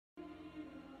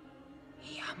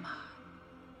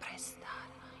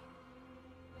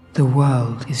The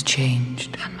world is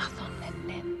changed.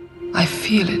 I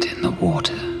feel it in the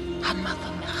water.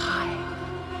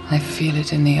 I feel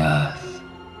it in the earth.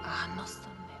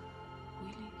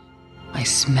 I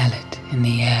smell it in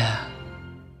the air.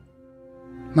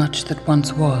 Much that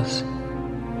once was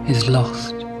is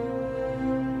lost,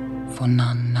 for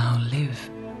none now live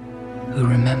who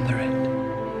remember it.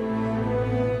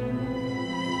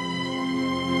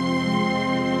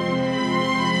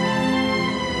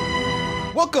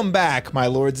 Welcome back, my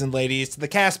lords and ladies, to the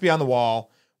Cast Beyond the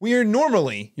Wall. We are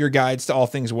normally your guides to all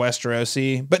things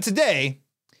Westerosi, but today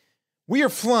we are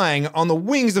flying on the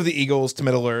wings of the eagles to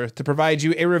Middle-earth to provide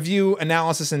you a review,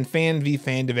 analysis, and fan v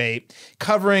fan debate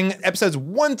covering episodes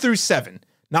 1 through 7.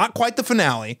 Not quite the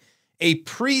finale, a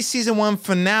pre-season 1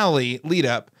 finale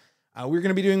lead-up. We're going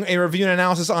to be doing a review and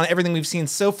analysis on everything we've seen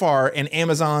so far in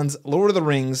Amazon's Lord of the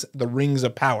Rings, The Rings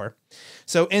of Power.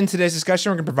 So in today's discussion,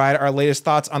 we're going to provide our latest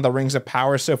thoughts on The Rings of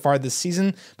Power so far this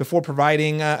season before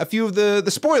providing a few of the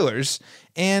spoilers.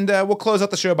 And we'll close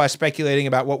out the show by speculating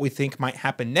about what we think might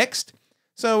happen next.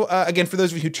 So again, for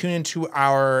those of you who tune into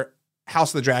our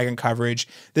House of the Dragon coverage,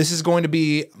 this is going to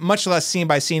be much less scene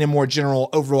by scene and more general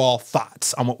overall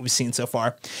thoughts on what we've seen so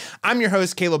far. I'm your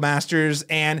host, Caleb Masters,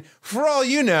 and for all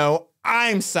you know,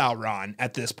 I'm Sauron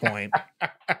at this point.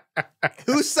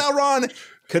 Who's Sauron?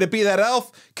 Could it be that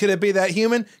elf? Could it be that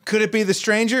human? Could it be the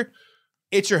stranger?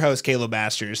 It's your host, Caleb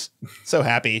Masters. So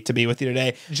happy to be with you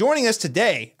today. Joining us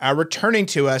today, returning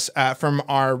to us from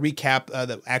our recap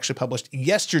that actually published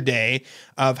yesterday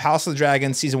of House of the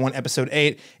Dragon Season 1, Episode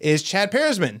 8, is Chad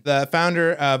Pearsman, the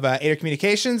founder of Ader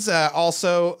Communications,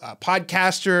 also a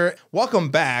podcaster. Welcome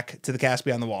back to the Cast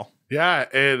Beyond the Wall. Yeah,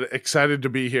 and excited to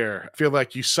be here. I feel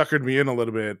like you suckered me in a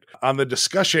little bit on the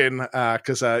discussion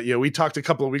because we talked a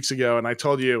couple of weeks ago, and I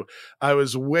told you I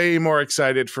was way more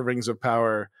excited for Rings of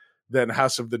Power than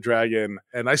House of the Dragon,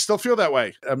 and I still feel that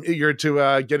way. I'm eager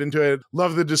to get into it.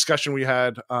 Love the discussion we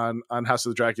had on House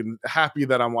of the Dragon. Happy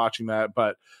that I'm watching that,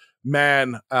 but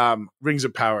man, Rings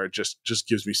of Power just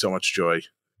gives me so much joy.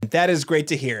 That is great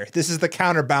to hear. This is the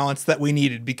counterbalance that we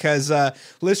needed because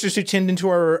listeners who tuned into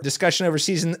our discussion over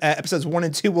season episodes 1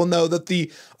 and 2 will know that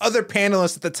the other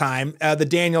panelists at the time, the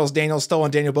Daniel Stoll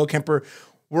and Daniel Bokemper,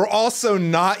 were also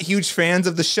not huge fans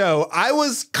of the show. I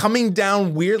was coming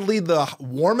down weirdly the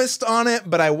warmest on it,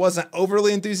 but I wasn't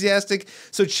overly enthusiastic.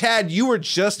 So Chad, you were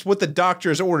just what the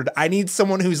doctors ordered. I need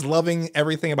someone who's loving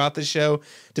everything about the show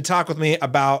to talk with me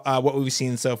about what we've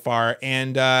seen so far.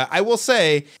 And I will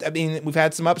say, I mean, we've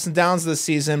had some ups and downs this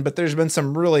season, but there's been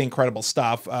some really incredible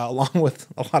stuff, along with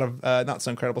a lot of not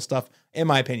so incredible stuff, in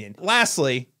my opinion.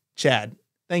 Lastly, Chad,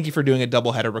 thank you for doing a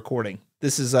doubleheader recording.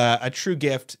 This is a true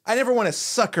gift. I never want to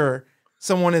sucker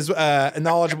someone as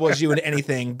knowledgeable as you in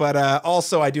anything, but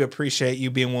also I do appreciate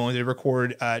you being willing to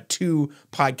record 2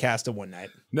 podcasts in one night.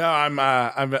 No,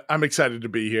 I'm excited to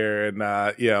be here, and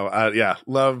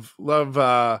love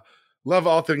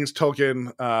all things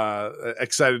Tolkien.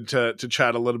 Excited to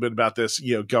chat a little bit about this,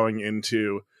 going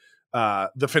into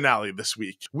the finale this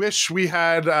week. Wish we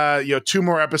had 2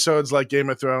 more episodes like Game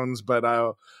of Thrones, but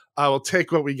I will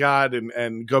take what we got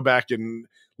and go back and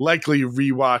likely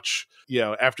rewatch,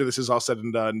 after this is all said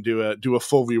and done, do a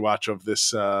full rewatch of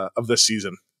this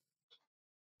season.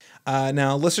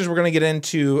 Now, listeners, we're going to get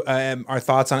into our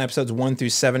thoughts on episodes 1 through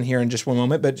 7 here in just one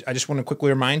moment, but I just want to quickly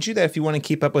remind you that if you want to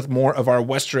keep up with more of our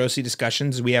Westerosi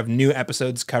discussions, we have new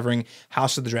episodes covering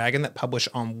House of the Dragon that publish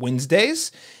on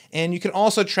Wednesdays. And you can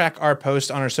also track our posts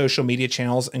on our social media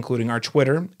channels, including our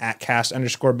Twitter at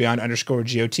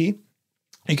 @cast_beyond_GOT.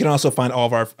 You can also find all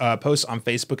of our posts on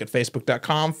Facebook at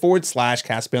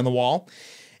facebook.com/Cast Beyond the Wall.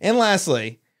 And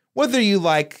lastly, whether you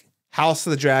like House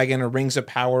of the Dragon or Rings of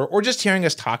Power, or just hearing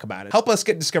us talk about it, help us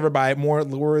get discovered by more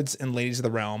lords and ladies of the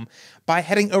realm by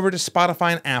heading over to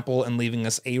Spotify and Apple and leaving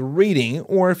us a rating,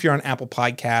 or if you're on Apple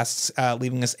Podcasts,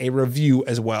 leaving us a review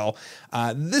as well.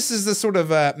 This is the sort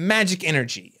of magic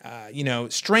energy.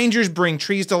 Strangers bring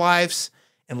trees to life,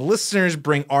 and listeners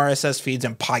bring RSS feeds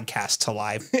and podcasts to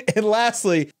life. And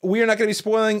lastly, we are not going to be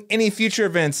spoiling any future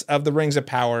events of The Rings of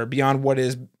Power beyond what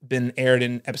has been aired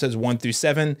in episodes 1 through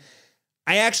 7.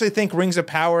 I actually think Rings of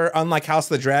Power, unlike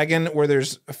House of the Dragon, where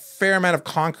there's a fair amount of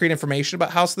concrete information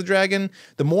about House of the Dragon,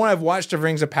 the more I've watched of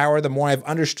Rings of Power, the more I've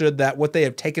understood that what they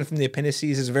have taken from the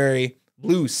appendices is very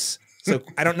loose. So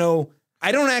I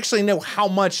don't actually know how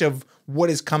much of what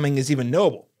is coming is even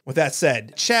knowable With that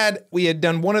said, Chad, we had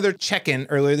done one other check-in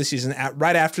earlier this season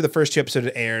right after the first 2 episodes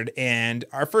had aired, and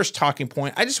our first talking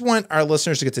point, I just want our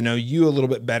listeners to get to know you a little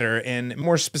bit better, and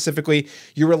more specifically,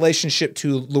 your relationship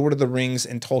to Lord of the Rings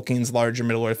and Tolkien's larger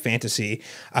Middle-earth fantasy.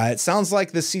 It sounds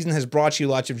like this season has brought you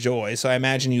lots of joy, so I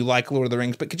imagine you like Lord of the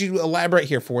Rings, but could you elaborate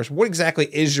here for us? What exactly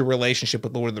is your relationship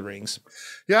with Lord of the Rings?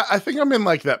 Yeah, I think I'm in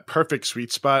like that perfect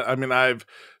sweet spot. I mean, I've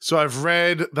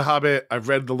read The Hobbit, I've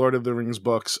read the Lord of the Rings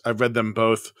books, I've read them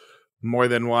both more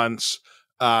than once.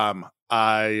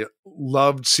 I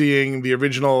loved seeing the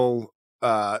original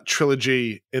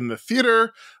trilogy in the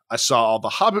theater. I saw all the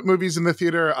Hobbit movies in the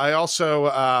theater. I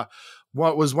also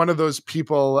was one of those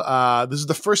people. This is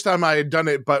the first time I had done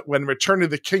it, but when Return of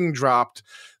the King dropped,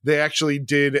 they actually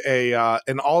did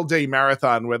an all-day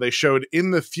marathon where they showed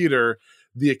in the theater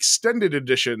the extended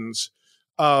editions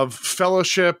of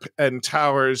Fellowship and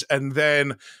Towers, and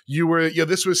then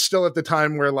this was still at the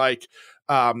time where like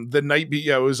the night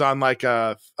it was on like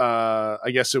I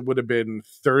guess it would have been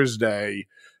Thursday.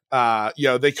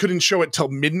 They couldn't show it till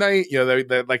midnight.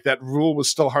 They like that rule was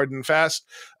still hard and fast.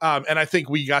 And I think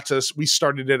we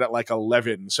started it at like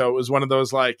 11. So it was one of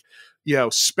those like,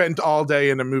 spent all day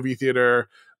in a movie theater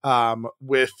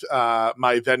with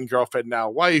my then girlfriend, now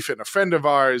wife, and a friend of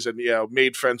ours, and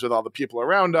made friends with all the people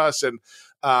around us, and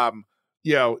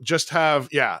just have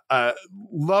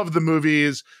love the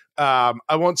movies.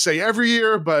 I won't say every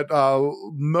year, but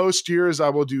most years I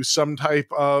will do some type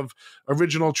of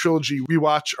original trilogy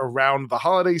rewatch around the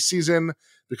holiday season,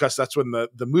 because that's when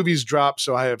the movies drop.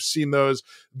 So I have seen those.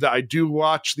 I do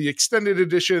watch the extended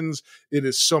editions. It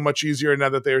is so much easier now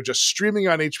that they are just streaming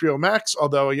on HBO Max.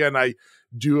 Although, again, I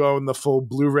do own the full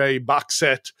Blu-ray box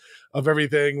set of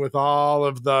everything with all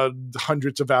of the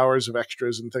hundreds of hours of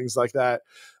extras and things like that.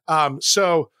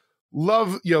 So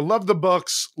love the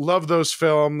books, love those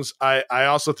films. I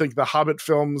also think the Hobbit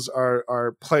films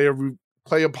are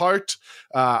play a part.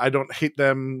 I don't hate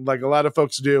them like a lot of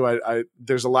folks do.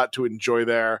 There's a lot to enjoy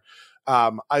there.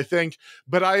 I think,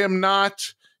 but I am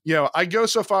not, I go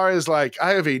so far as like,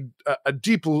 I have a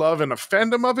deep love and a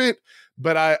fandom of it,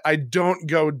 but I don't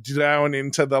go down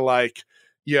into the like,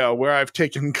 where I've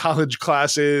taken college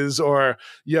classes or,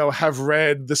 have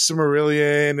read the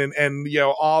Silmarillion and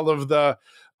all of the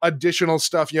additional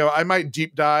stuff. I might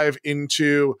deep dive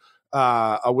into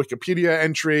a Wikipedia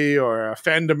entry or a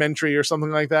fandom entry or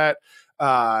something like that,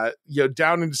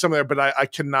 down into some of there, but I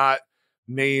cannot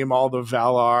name all the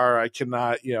Valar. I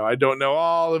cannot, I don't know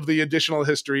all of the additional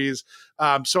histories.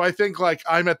 So I think like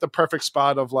I'm at the perfect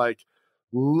spot of like,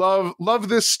 love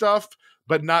this stuff,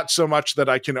 but not so much that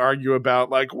I can argue about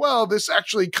like, well, this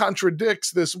actually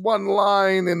contradicts this one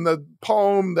line in the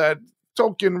poem that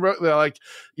Tolkien wrote. Like,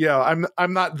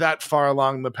 I'm not that far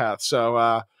along the path.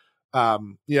 So,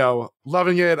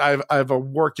 loving it. I have a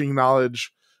working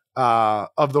knowledge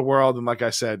of the world, and like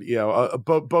I said,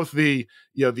 both the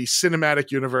the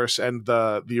cinematic universe and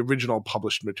the original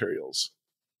published materials.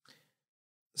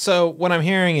 So what I'm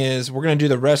hearing is we're going to do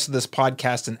the rest of this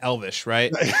podcast in Elvish,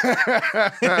 right?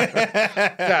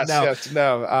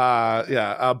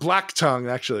 Black tongue.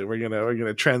 Actually, we're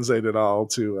gonna translate it all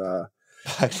to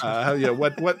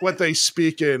what they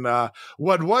speak in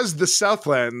what was the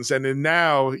Southlands, and in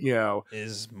now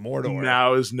is Mordor.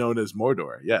 Now is known as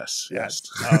Mordor. Yes.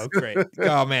 Oh, great.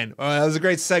 Oh man, well, that was a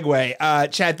great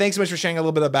segue. Chad, thanks so much for sharing a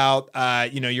little bit about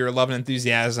your love and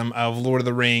enthusiasm of Lord of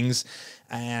the Rings.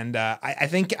 And I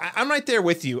think I'm right there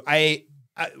with you.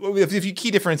 With a few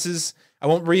key differences. I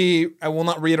will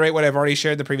not reiterate what I've already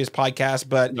shared in the previous podcast,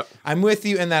 but no. I'm with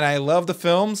you in that I love the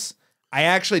films. I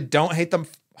actually don't hate the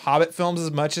Hobbit films as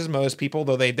much as most people,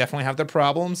 though they definitely have their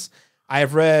problems. I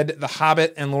have read The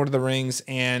Hobbit and Lord of the Rings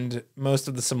and most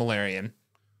of the Silmarillion,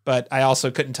 but I also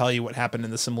couldn't tell you what happened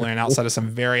in the Silmarillion outside of some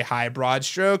very high broad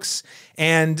strokes.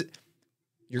 And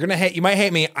you might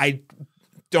hate me. I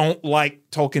don't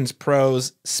like Tolkien's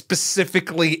prose,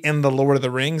 specifically in the Lord of the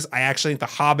Rings. I actually think The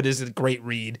Hobbit is a great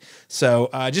read. So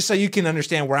just so you can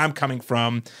understand where I'm coming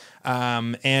from.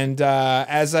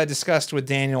 As I discussed with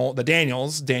Daniel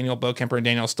Bowkemper and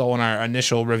Daniel Stoll in our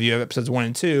initial review of episodes 1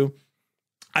 and 2,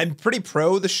 I'm pretty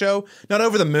pro the show. Not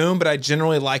over the moon, but I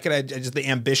generally like it. Just the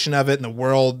ambition of it and the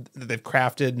world that they've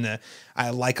crafted. And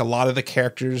I like a lot of the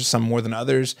characters, some more than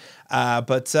others.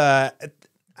 But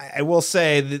I will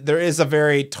say that there is a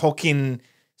very Tolkien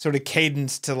sort of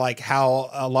cadence to like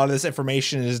how a lot of this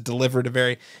information is delivered, a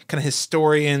very kind of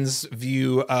historian's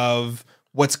view of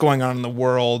what's going on in the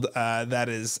world. That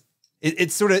is,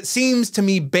 it sort of seems to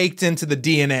me baked into the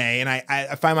DNA. And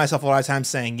I find myself a lot of times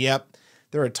saying, yep,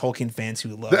 there are Tolkien fans who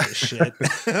love this shit all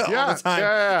the time.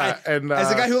 Yeah. And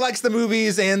as a guy who likes the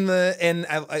movies and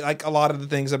I like a lot of the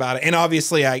things about it, and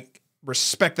obviously I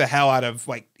respect the hell out of,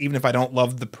 like, even if I don't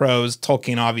love the prose,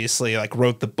 Tolkien obviously like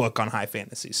wrote the book on high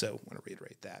fantasy, so I want to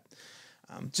reiterate that.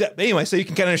 But anyway, so you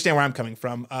can kind of understand where I'm coming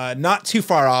from. Not too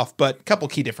far off, but a couple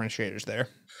key differentiators there.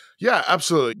 Yeah,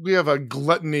 absolutely. We have a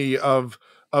gluttony of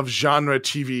genre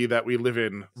TV that we live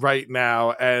in right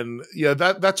now. And yeah,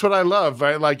 that's what I love,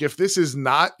 right? Like, if this is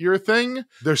not your thing,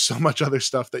 there's so much other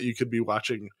stuff that you could be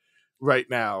watching right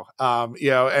now.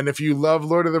 And if you love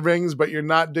Lord of the Rings, but you're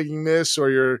not digging this,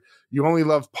 or you only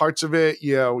love parts of it,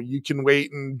 you can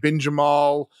wait and binge them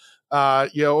all,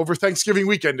 over Thanksgiving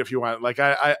weekend if you want. Like,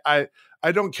 I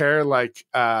don't care. Like,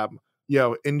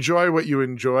 enjoy what you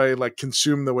enjoy, like,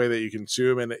 consume the way that you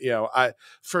consume. And,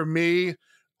 for me,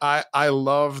 I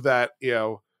love that,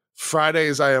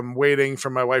 Fridays I am waiting for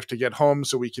my wife to get home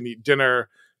so we can eat dinner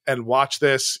and watch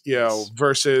this,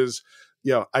 versus,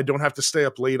 I don't have to stay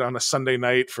up late on a Sunday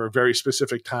night for a very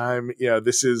specific time. It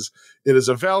is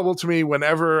available to me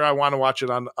whenever I want to watch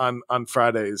it on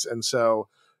Fridays. And so,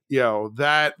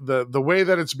 that the way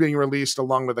that it's being released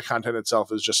along with the content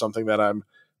itself is just something that I'm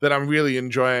really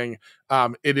enjoying.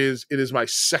 It is my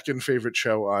second favorite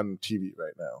show on TV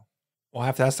right now. We'll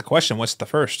have to ask the question, what's the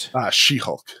first?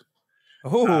 She-Hulk.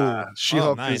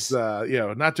 She-Hulk nice.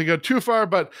 is, not to go too far,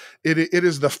 but it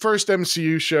is the first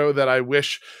MCU show that I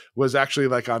wish was actually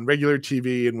like on regular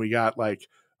TV, and we got like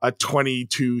a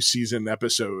 22 season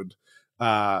episode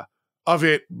of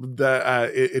it.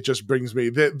 It just brings me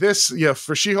this,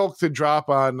 for She-Hulk to drop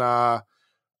on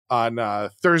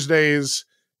Thursdays,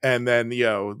 and then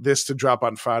this to drop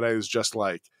on Friday is just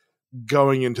like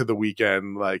going into the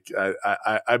weekend. Like,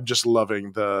 I'm just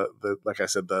loving the like I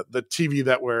said, the TV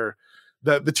that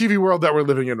the TV world that we're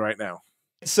living in right now.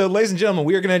 So, ladies and gentlemen,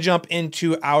 we are going to jump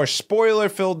into our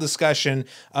spoiler-filled discussion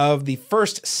of the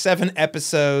first 7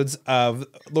 episodes of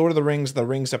Lord of the Rings, The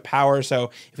Rings of Power.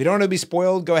 So, if you don't want to be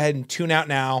spoiled, go ahead and tune out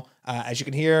now. As you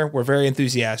can hear, we're very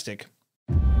enthusiastic.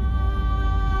 Soon,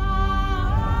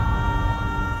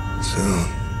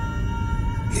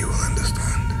 you will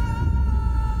understand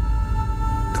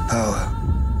the power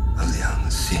of the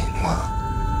unseen world.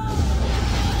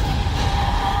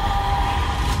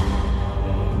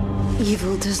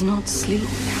 Evil does not sleep.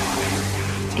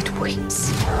 It waits.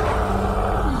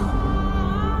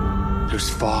 There's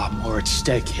far more at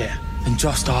stake here than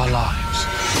just our lives.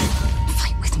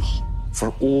 Fight with me.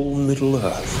 For all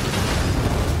Middle-earth.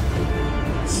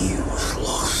 You've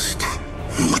lost,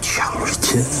 but shall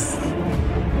return.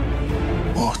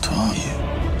 What are you?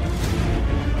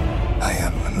 I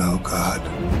am no god.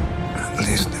 At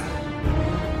least,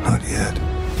 not yet.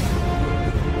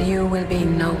 You will be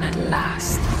known at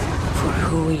last for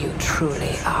who you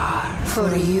truly are.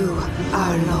 For you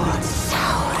are Lord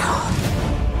Sauron.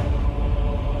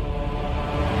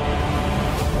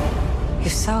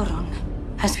 If Sauron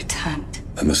has returned,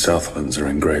 And the Southlands are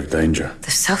in grave danger.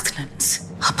 the Southlands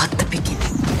are but the beginning.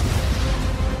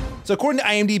 So, according to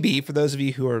IMDb, for those of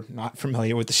you who are not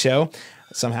familiar with the show,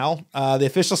 somehow, the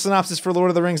official synopsis for Lord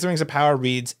of the Rings of Power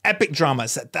reads, epic drama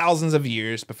set thousands of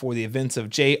years before the events of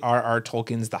J.R.R.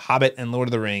 Tolkien's The Hobbit and Lord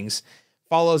of the Rings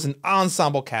follows an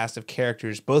ensemble cast of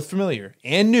characters both familiar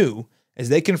and new as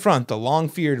they confront the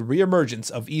long-feared re-emergence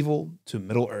of evil to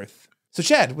Middle-earth. So,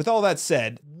 Chad, with all that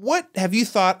said, what have you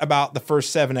thought about the first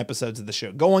 7 episodes of the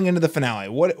show going into the finale?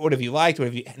 What have you liked? What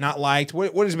have you not liked?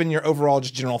 What has been your overall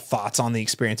just general thoughts on the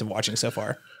experience of watching so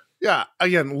far? Yeah,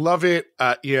 again, love it.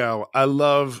 I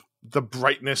love the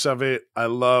brightness of it. I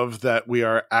love that we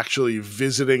are actually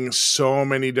visiting so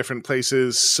many different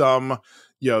places. Some,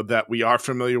 that we are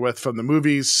familiar with from the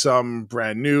movies, some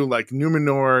brand new, like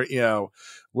Numenor.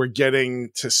 We're getting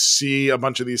to see a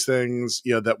bunch of these things,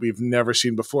 that we've never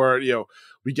seen before.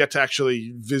 We get to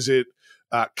actually visit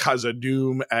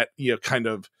Khazad-dûm at, kind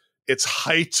of its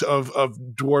height of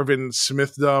dwarven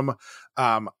smithdom.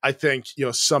 I think,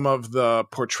 some of the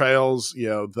portrayals,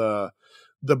 the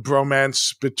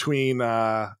bromance between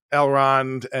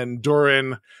Elrond and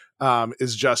Durin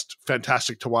is just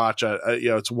fantastic to watch.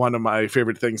 It's one of my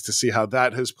favorite things to see how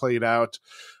that has played out.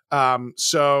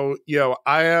 So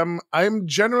I'm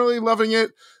generally loving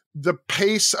it. The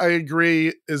pace, I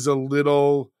agree, is a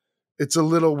little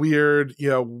weird.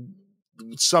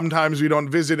 Sometimes we don't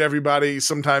visit everybody.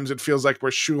 Sometimes it feels like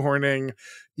we're shoehorning.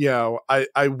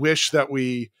 I wish that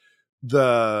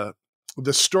the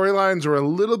storylines were a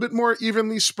little bit more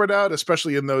evenly spread out,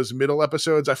 especially in those middle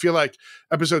episodes. I feel like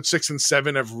episodes 6 and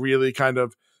 7 have really kind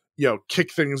of,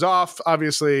 kick things off.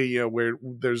 Obviously,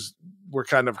 we're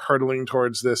kind of hurtling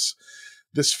towards this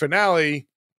finale.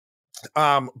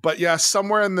 But yeah,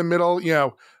 somewhere in the middle,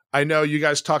 I know you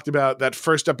guys talked about that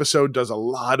first episode does a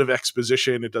lot of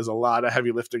exposition. It does a lot of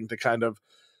heavy lifting to kind of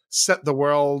set the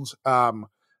world.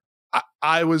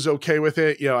 I was okay with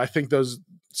it. I think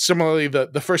similarly,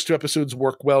 the first two episodes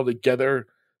work well together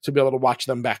to be able to watch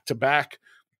them back to back.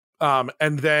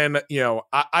 And then,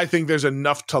 I think there's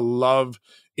enough to love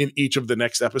in each of the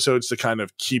next episodes to kind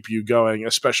of keep you going,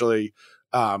 especially,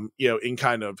 in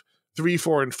kind of 3,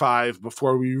 4, and 5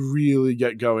 before we really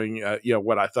get going.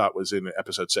 What I thought was in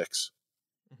episode 6.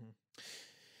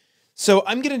 So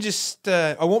I'm going to just,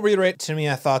 I won't reiterate to me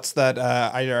thoughts that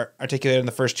I articulated in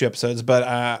the first 2 episodes, but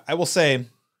I will say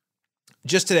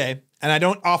just today, and I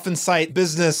don't often cite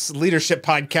business leadership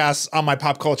podcasts on my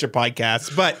pop culture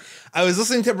podcasts, but I was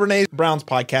listening to Brene Brown's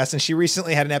podcast, and she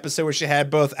recently had an episode where she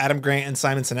had both Adam Grant and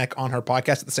Simon Sinek on her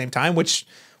podcast at the same time, which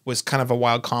was kind of a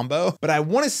wild combo. But I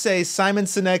want to say Simon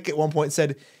Sinek at one point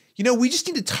said, we just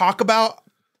need to talk about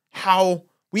how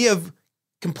we have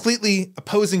completely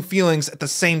opposing feelings at the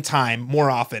same time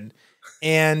more often.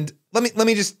 And let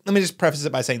me just preface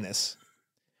it by saying this.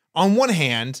 On one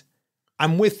hand,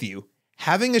 I'm with you.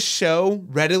 Having a show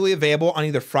readily available on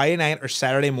either Friday night or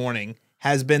Saturday morning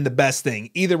has been the best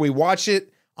thing. Either we watch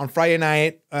it on Friday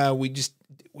night,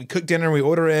 we cook dinner, we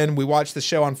order in, we watch the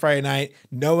show on Friday night,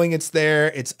 knowing it's there,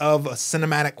 it's of a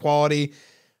cinematic quality,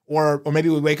 or maybe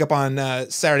we wake up on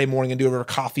Saturday morning and do a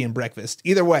coffee and breakfast.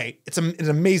 Either way, it's an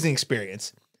amazing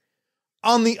experience.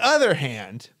 On the other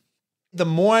hand, the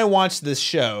more I watch this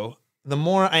show, the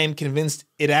more I am convinced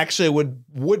it actually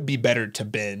would be better to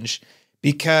binge,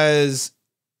 because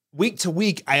week to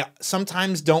week, I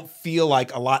sometimes don't feel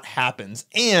like a lot happens.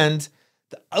 And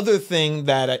the other thing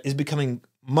that is becoming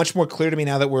much more clear to me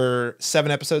now that we're 7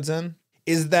 episodes in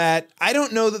is that I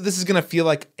don't know that this is going to feel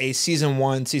like a season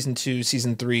 1, season 2,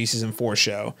 season 3, season 4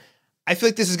 show. I feel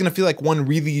like this is going to feel like one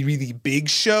really, really big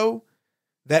show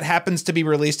that happens to be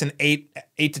released in 8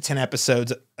 to 10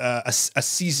 episodes a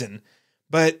season.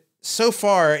 But so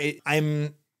far,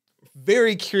 I'm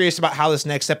very curious about how this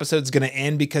next episode is going to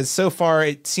end, because so far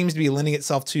it seems to be lending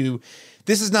itself to,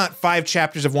 this is not 5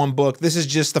 chapters of one book. This is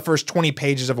just the first 20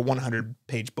 pages of a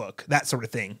 100-page book, that sort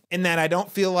of thing. In that I don't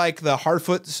feel like the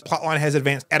Hardfoot's plotline has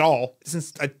advanced at all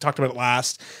since I talked about it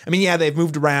last. I mean, yeah, they've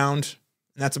moved around,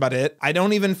 and that's about it. I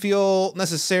don't even feel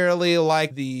necessarily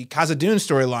like the Khazad-dûm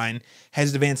storyline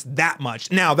has advanced that much.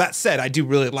 Now, that said, I do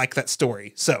really like that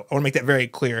story, so I want to make that very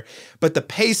clear. But the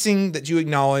pacing that you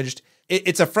acknowledged,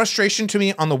 it's a frustration to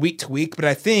me on the week to week, but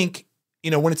I think,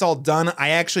 when it's all done, I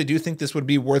actually do think this would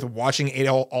be worth watching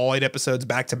all 8 episodes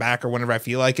back to back or whenever I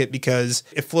feel like it, because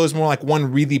it flows more like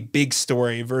one really big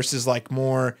story versus like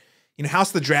more, House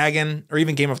of the Dragon or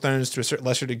even Game of Thrones to a certain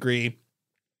lesser degree.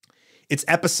 It's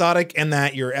episodic in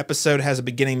that your episode has a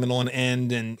beginning, middle, and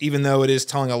end. And even though it is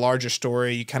telling a larger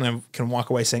story, you kind of can walk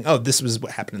away saying, oh, this was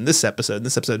what happened in this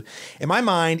episode. In my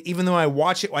mind, even though I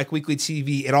watch it like weekly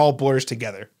TV, it all blurs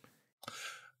together.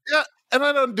 Yeah, and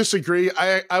I don't disagree.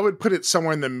 I would put it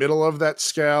somewhere in the middle of that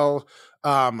scale.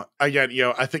 Again,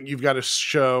 I think you've got a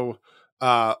show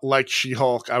like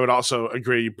She-Hulk. I would also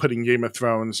agree putting Game of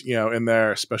Thrones, in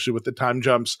there, especially with the time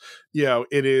jumps.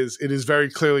 It is very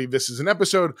clearly this is an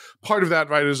episode. Part of that,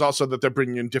 right, is also that they're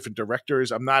bringing in different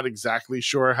directors. I'm not exactly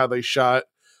sure how they shot.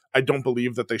 I don't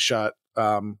believe that they shot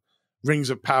Rings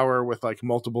of Power with like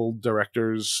multiple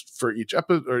directors for each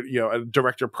episode, or a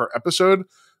director per episode.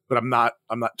 But I'm not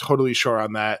totally sure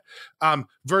on that.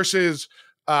 Versus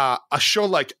a show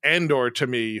like Andor, to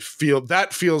me,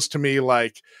 feels to me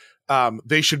like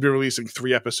they should be releasing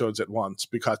 3 episodes at once,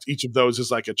 because each of those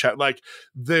is like a chat.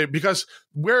 Because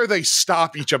where they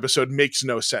stop each episode makes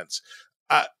no sense.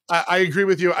 I agree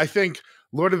with you. I think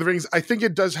Lord of the Rings, I think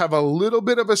it does have a little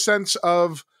bit of a sense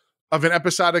of an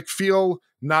episodic feel,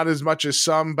 not as much as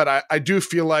some, but I do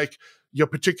feel like,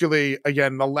 particularly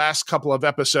again, the last couple of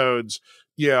episodes,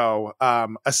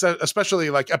 especially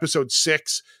like episode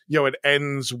 6, it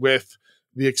ends with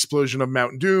the explosion of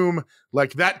Mount Doom.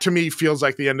 Like that to me feels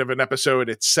like the end of an episode.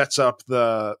 It sets up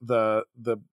the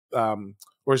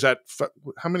or is that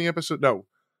how many episodes? No,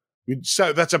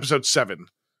 that's episode 7,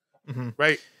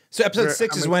 right? So episode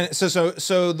 6 is when so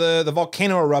the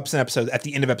volcano erupts at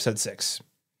the end of episode 6.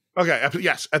 Okay,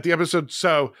 yes, at the episode.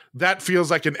 So that feels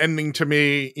like an ending to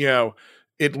me.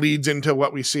 It leads into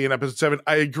what we see in episode 7.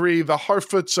 I agree. The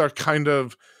Harfoots are kind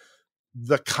of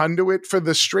the conduit for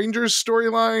the Strangers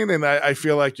storyline, and I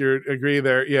feel like you agree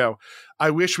there.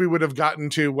 I wish we would have gotten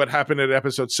to what happened at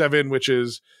episode 7, which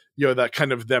is that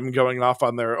kind of them going off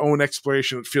on their own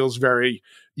exploration. It feels very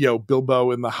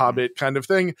Bilbo in the Hobbit kind of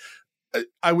thing.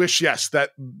 I wish, yes, that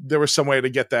there was some way to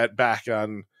get that back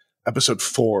on episode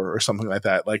 4 or something like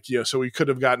that. Like, so we could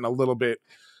have gotten a little bit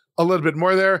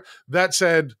more there. That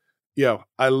said,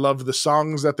 I love the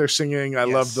songs that they're singing. I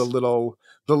love the little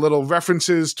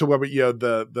references to what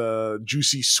the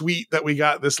juicy sweet that we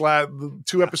got this last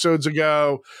 2 episodes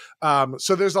ago.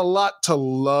 So there's a lot to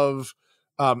love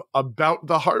about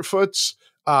the Harfoots.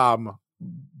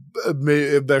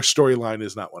 Their storyline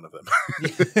is not one of them.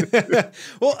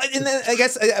 Well, and then I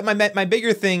guess my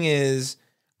bigger thing is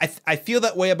I feel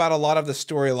that way about a lot of the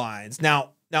storylines.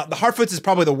 Now the Harfoots is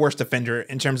probably the worst offender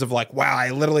in terms of like, wow, I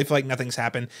literally feel like nothing's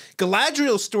happened.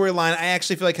 Galadriel's storyline, I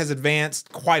actually feel like has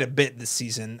advanced quite a bit this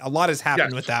season. A lot has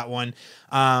happened with that one.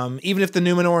 Even if the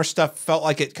Numenor stuff felt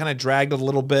like it kind of dragged a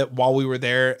little bit while we were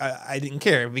there, I didn't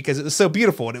care because it was so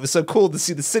beautiful and it was so cool to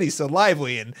see the city so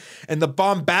lively and the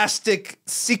bombastic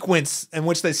sequence in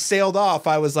which they sailed off.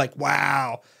 I was like,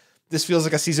 wow, this feels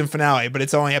like a season finale, but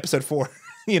it's only episode 4.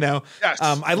 I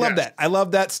love that. I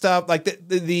love that stuff. Like I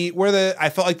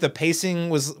felt like the pacing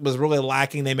was really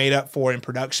lacking. They made up for in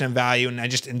production value, and I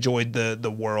just enjoyed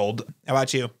the world. How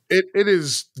about you? It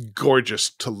is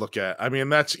gorgeous to look at. I mean,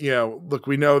 that's look,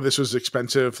 we know this was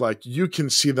expensive. Like you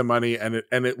can see the money, and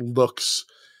it looks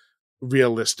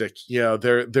realistic.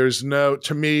 There's no,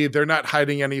 to me, they're not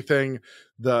hiding anything.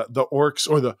 The orcs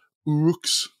or the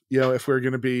Uruks, if we're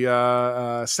going to be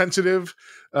sensitive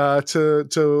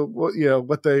to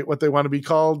what they want to be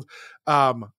called,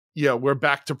 we're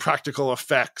back to practical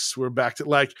effects. We're back to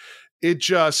like it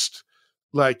just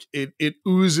like it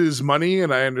oozes money,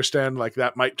 and I understand like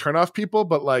that might turn off people,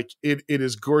 but like it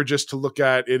is gorgeous to look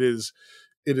at. It is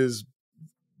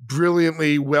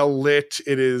brilliantly well lit.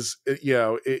 It is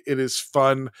it is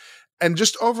fun, and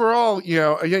just overall,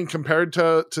 again, compared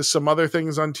to some other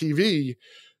things on TV.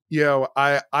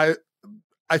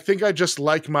 I think I just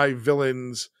like my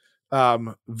villains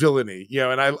villainy,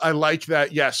 and I like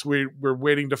that. Yes, we're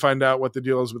waiting to find out what the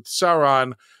deal is with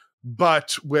Sauron,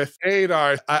 but with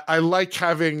J.R.R, I like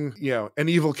having an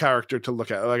evil character to look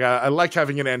at. Like I like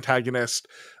having an antagonist.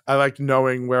 I like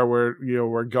knowing where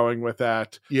we're going with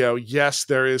that. Yes,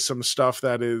 there is some stuff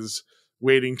that is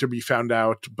waiting to be found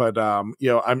out, but I'm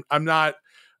not.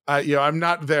 I'm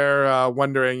not there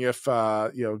wondering if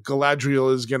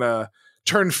Galadriel is gonna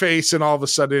turn face and all of a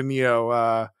sudden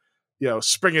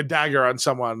spring a dagger on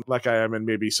someone like I am in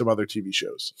maybe some other TV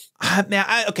shows.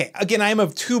 Again, I am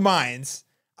of two minds.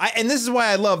 And this is why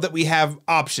I love that we have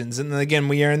options. And then again,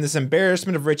 we are in this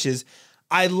embarrassment of riches.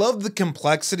 I love the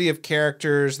complexity of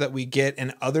characters that we get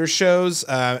in other shows.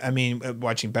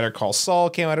 Watching Better Call Saul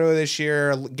came out earlier this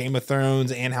year, Game of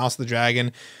Thrones and House of the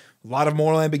Dragon. A lot of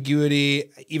moral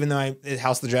ambiguity, even though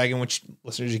House of the Dragon, which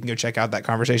listeners, you can go check out that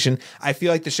conversation. I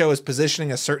feel like the show is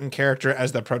positioning a certain character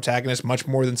as the protagonist much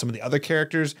more than some of the other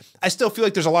characters. I still feel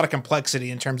like there's a lot of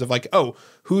complexity in terms of like, oh,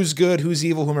 who's good, who's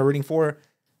evil, who am I rooting for?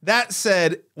 That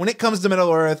said, when it comes to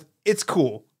Middle-earth, it's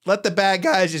cool. Let the bad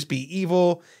guys just be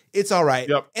evil. It's all right.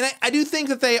 Yep. And I do think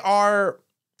that they are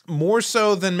more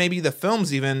so than maybe the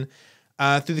films even,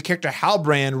 through the character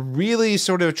Halbrand, really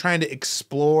sort of trying to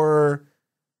explore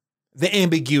the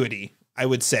ambiguity, I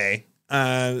would say,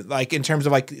 like in terms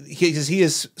of like he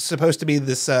is supposed to be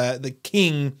this the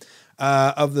king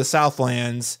of the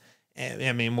Southlands. And,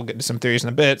 I mean, we'll get to some theories in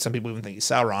a bit. Some people even think he's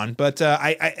Sauron, but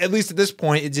I at least at this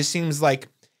point, it just seems like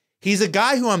he's a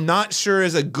guy who I'm not sure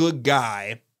is a good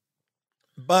guy,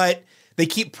 but they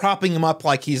keep propping him up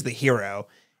like he's the hero.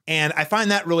 And I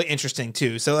find that really interesting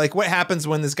too. So like what happens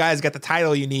when this guy's got the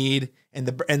title you need and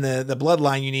the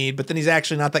bloodline you need, but then he's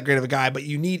actually not that great of a guy, but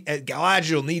you need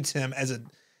Galadriel needs him as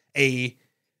a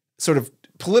sort of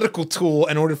political tool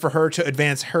in order for her to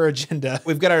advance her agenda.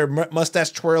 We've got our mustache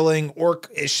twirling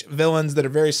orc-ish villains that are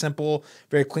very simple,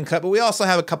 very clean cut, but we also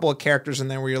have a couple of characters in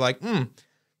there where you're like,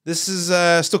 this is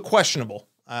still questionable.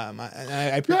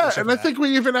 I think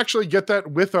we even actually get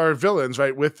that with our villains,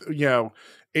 right? With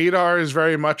J.R.R is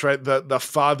very much right the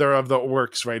father of the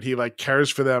orcs, right? He like cares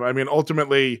for them. I mean,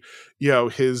 ultimately,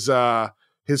 his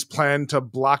plan to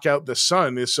block out the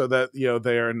sun is so that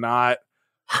they are not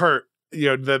hurt.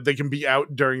 That they can be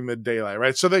out during the daylight,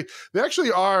 right? So they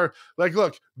actually are like,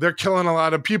 look, they're killing a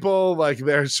lot of people. Like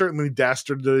they're certainly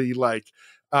dastardly. Like,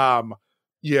 if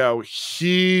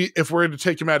we're to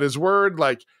take him at his word,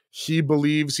 like he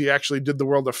believes he actually did the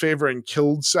world a favor and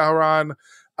killed Sauron.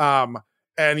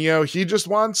 And, he just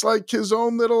wants like his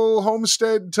own little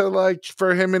homestead to like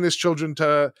for him and his children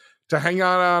to hang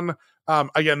on.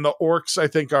 Again, the orcs, I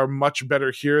think, are much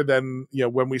better here than,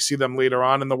 when we see them later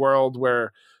on in the world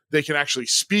where they can actually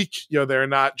speak. They're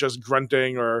not just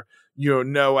grunting or,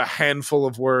 know a handful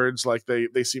of words like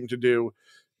they seem to do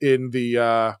in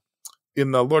the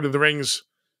Lord of the Rings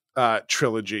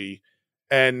trilogy.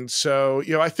 And so,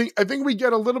 I think we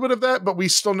get a little bit of that, but we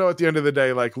still know at the end of the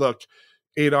day, like, look,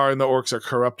 Adar and the orcs are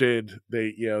corrupted.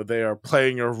 They are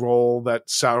playing a role that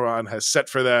Sauron has set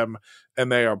for them,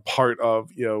 and they are part of,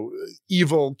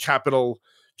 evil, capital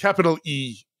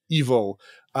E, evil.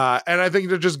 And I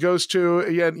think it just goes to,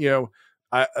 again,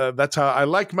 that's how I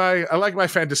like my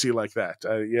fantasy like that.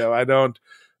 I don't,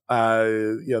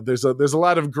 there's a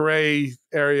lot of gray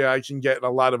area I can get in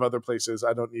a lot of other places.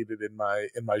 I don't need it in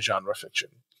my genre fiction.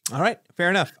 All right, fair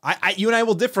enough. You and I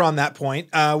will differ on that point,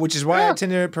 which is why I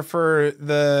tend to prefer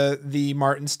the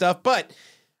Martin stuff. But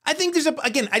I think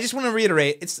again, I just want to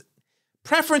reiterate,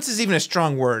 preference is even a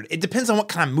strong word. It depends on what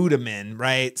kind of mood I'm in,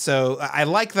 right? So I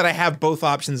like that I have both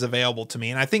options available to me,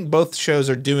 and I think both shows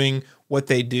are doing what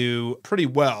they do pretty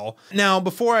well. Now,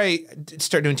 before I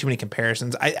start doing too many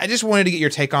comparisons, I just wanted to get your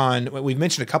take on, we've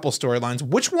mentioned a couple storylines.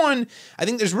 Which one, I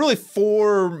think there's really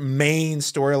 4 main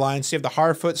storylines. So you have the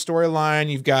Harfoot storyline,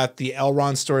 you've got the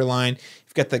Elrond storyline,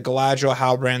 you've got the Galadriel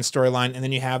Halbrand storyline, and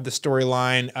then you have the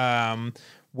storyline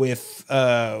with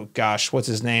what's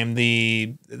his name?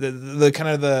 The kind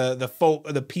of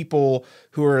the people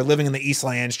who are living in the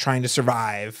Eastlands trying to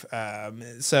survive. Or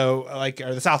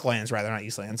the Southlands rather, not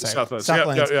Eastlands. Sorry.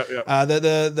 Southlands. Yeah.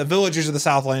 The villagers of the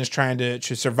Southlands trying to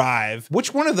survive.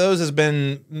 Which one of those has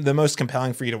been the most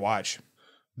compelling for you to watch?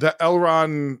 The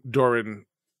Elrond Durin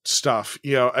stuff.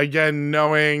 Again,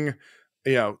 knowing.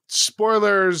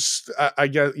 Spoilers, I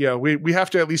guess, we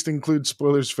have to at least include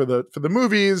spoilers for the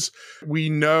movies. We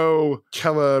know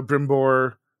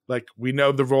Celebrimbor, like, we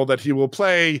know the role that he will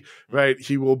play, right?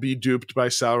 He will be duped by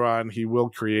Sauron. He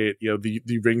will create,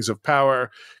 the rings of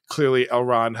power. Clearly,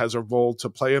 Elrond has a role to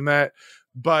play in that.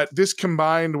 But this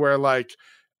combined where, like,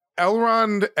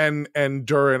 Elrond and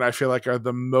Durin, I feel like, are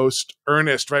the most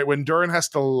earnest, right? When Durin has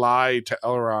to lie to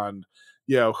Elrond,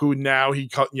 who now he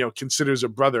considers a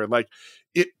brother, like,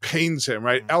 it pains him,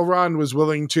 right? Elrond was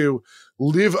willing to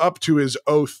live up to his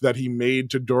oath that he made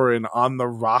to Durin on the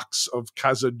rocks of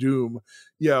Khazad-dûm.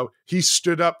 He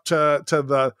stood up to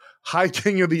the High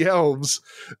King of the Elves,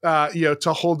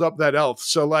 to hold up that elf.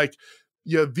 So, like,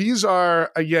 these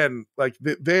are, again, like,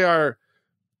 they are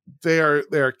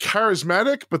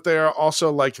charismatic, but they are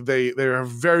also, like, they have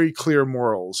very clear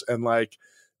morals, and, like,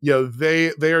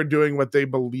 they are doing what they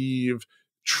believe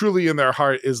truly in their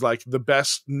heart is, like, the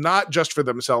best, not just for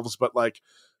themselves, but, like,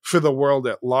 for the world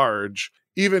at large.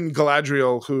 Even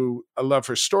Galadriel, who I love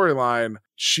her storyline,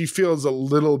 she feels a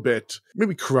little bit,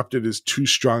 maybe corrupted is too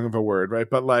strong of a word, right?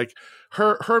 But, like,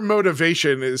 her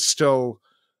motivation is still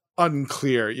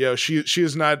unclear. She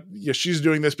is not, she's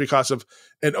doing this because of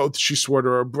an oath she swore to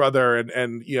her brother,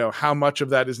 and how much of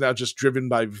that is now just driven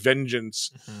by vengeance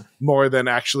more than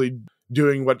actually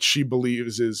doing what she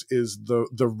believes is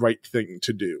the right thing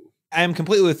to do. I am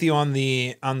completely with you on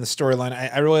the storyline.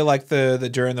 I really like the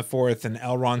Durin the Fourth and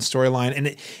Elrond storyline,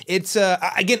 and it's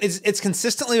again it's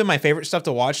consistently been my favorite stuff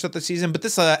to watch throughout the season. But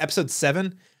this episode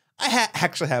 7, I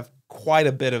actually have quite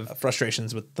a bit of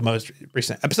frustrations with the most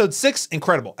recent. Episode 6,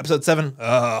 incredible. Episode 7,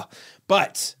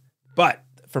 but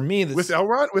for me, with the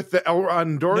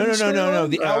Elrond Durin. No.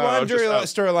 The Elrond Durin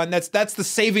storyline. That's the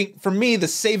saving, for me. The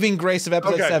saving grace of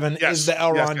episode 7 is the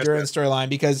Elrond Durin storyline,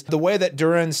 because the way that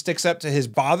Durin sticks up to his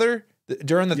father,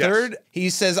 Durin the Third, he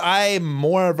says, "I'm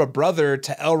more of a brother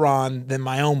to Elrond than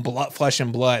my own flesh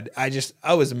and blood."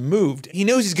 I was moved. He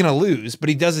knows he's going to lose, but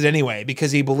he does it anyway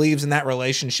because he believes in that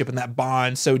relationship and that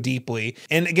bond so deeply.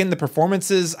 And again, the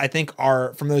performances, I think,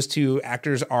 from those two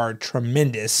actors are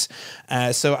tremendous.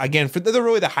 So again, they're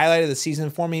really the highlight of the season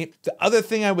for me. The other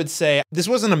thing I would say, this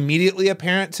wasn't immediately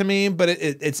apparent to me, but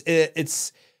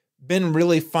it's been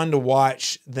really fun to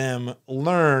watch them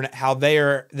learn how they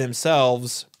are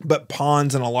themselves but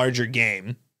pawns in a larger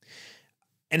game,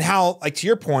 and how, like, to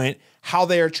your point, how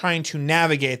they are trying to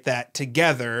navigate that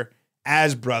together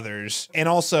as brothers, and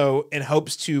also in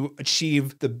hopes to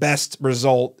achieve the best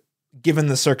result given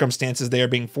the circumstances they are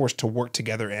being forced to work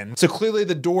together in. So clearly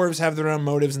the dwarves have their own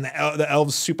motives, and the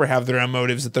elves super have their own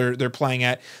motives that they're playing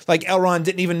at. Like, Elrond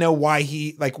didn't even know why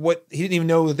he didn't even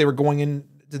know that they were going in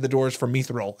to the doors for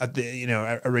Mithril at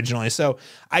the originally. So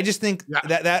I just think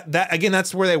that again,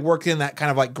 that's where they worked in that kind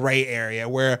of like gray area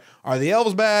where, are the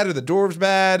elves bad or the dwarves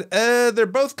bad? They're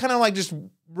both kind of like just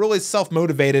really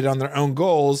self-motivated on their own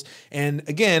goals. And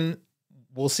again,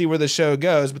 we'll see where the show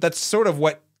goes, but that's sort of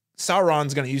what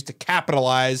Sauron's going to use to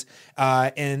capitalize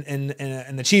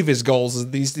and achieve his goals. Is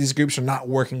these groups are not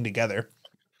working together.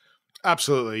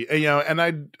 Absolutely. And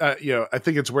I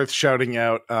think it's worth shouting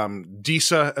out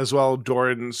Disa as well,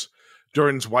 Doran's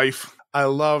wife. I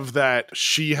love that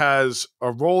she has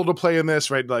a role to play in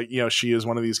this, right? Like, she is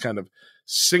one of these kind of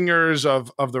singers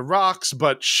of the rocks,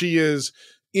 but she is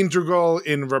integral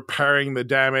in repairing the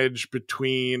damage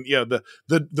between, the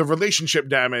relationship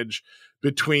damage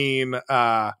between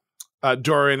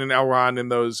Doran and Elrond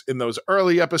in those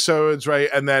early episodes, right?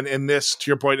 And then in this, to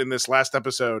your point, in this last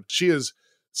episode, she is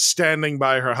standing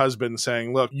by her husband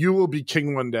saying, look, you will be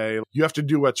king one day. You have to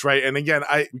do what's right. And again,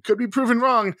 we could be proven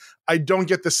wrong. I don't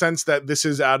get the sense that this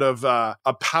is out of a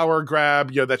power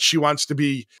grab, that she wants to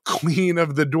be queen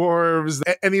of the dwarves,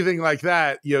 anything like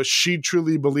that. She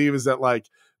truly believes that like,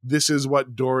 this is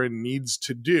what Doran needs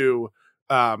to do,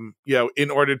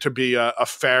 in order to be a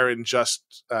fair and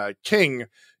just king.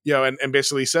 And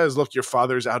basically says, look, your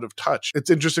father's out of touch. It's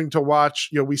interesting to watch.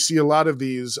 We see a lot of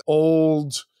these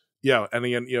old, and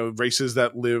again, races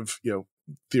that live,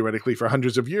 theoretically for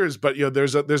hundreds of years, but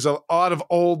there's a lot of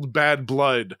old bad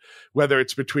blood, whether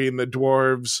it's between the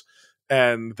dwarves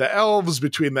and the elves,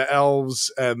 between the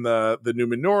elves and the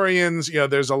Numenorians.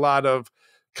 There's a lot of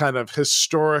kind of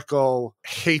historical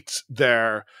hate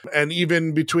there, and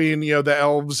even between the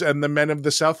elves and the men of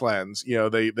the Southlands,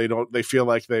 they feel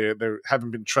like they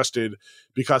haven't been trusted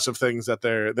because of things that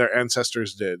their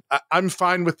ancestors did. I'm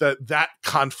fine with that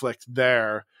conflict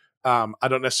there. I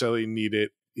don't necessarily need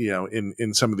it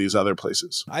in some of these other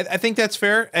places. I think that's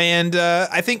fair, and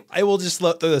I think I will just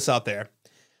throw this out there.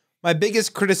 My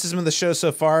biggest criticism of the show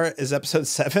so far is episode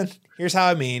 7. Here's how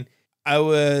I mean. I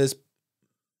was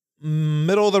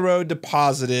middle of the road to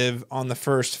positive on the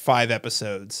first 5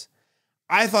 episodes.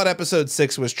 I thought episode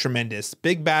 6 was tremendous.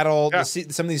 Big battle. Yeah.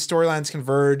 Some of these storylines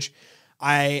converge.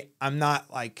 I'm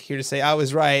not like here to say I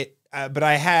was right, but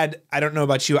I don't know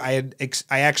about you. I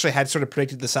actually had sort of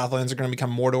predicted the Southlands are going to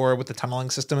become Mordor with the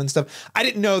tunneling system and stuff. I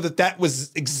didn't know that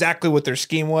was exactly what their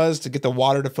scheme was, to get the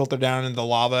water to filter down into the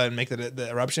lava and make the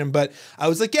eruption. But I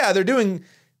was like, yeah,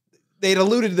 they'd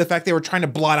alluded to the fact they were trying to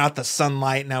blot out the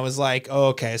sunlight, and I was like, oh,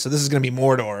 okay, so this is going to be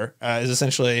Mordor, is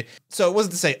essentially. So it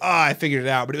wasn't to say, I figured it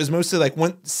out, but it was mostly like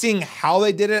seeing how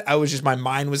they did it, my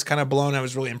mind was kind of blown. I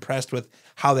was really impressed with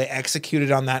how they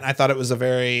executed on that, and I thought it was a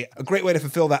great way to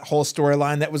fulfill that whole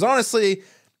storyline that was honestly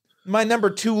my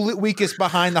number 2 weakest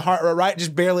behind the heart, right?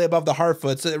 Just barely above the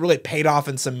Heartfoot. So it really paid off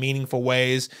in some meaningful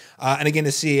ways. And again,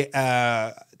 to see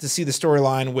the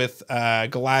storyline with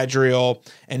Galadriel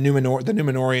and the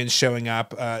Numenorians showing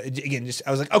up, again,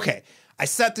 I was like, okay, I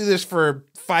sat through this for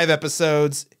 5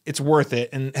 episodes. It's worth it.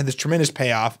 And had this tremendous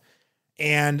payoff.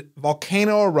 And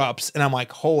volcano erupts. And I'm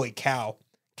like, holy cow,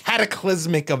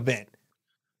 cataclysmic event.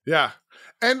 Yeah.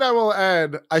 And I will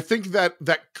add, I think that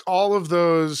all of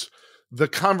those, the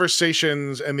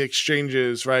conversations and the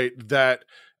exchanges, right, that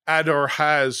Ador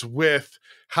has with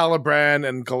Halbrand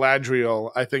and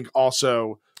Galadriel, I think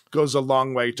also goes a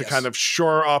long way to kind of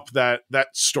shore up that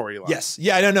storyline. Yes.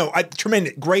 Yeah, I don't know.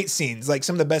 Tremendous. Great scenes. Like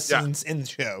some of the best scenes in the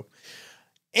show.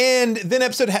 And then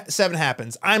episode 7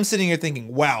 happens. I'm sitting here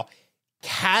thinking, wow,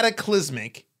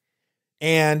 cataclysmic.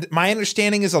 And my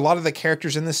understanding is a lot of the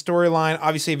characters in this storyline,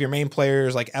 obviously, of your main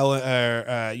players, like you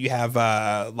have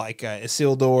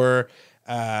Isildur,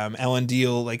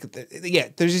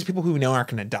 Elendil, there's these people who we know aren't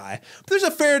going to die. But there's a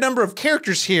fair number of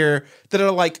characters here that are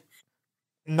like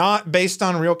not based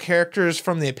on real characters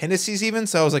from the appendices even.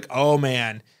 So I was like, oh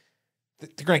man,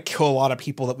 they're going to kill a lot of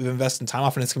people that we've invested time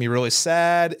off, and it's going to be really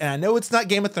sad. And I know it's not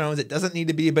Game of Thrones. It doesn't need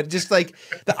to be, but just like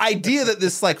the idea that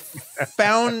this like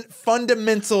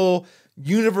fundamental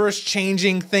universe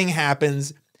changing thing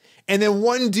happens, and then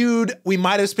one dude we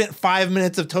might have spent 5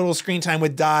 minutes of total screen time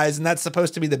with dies, and that's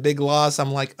supposed to be the big loss.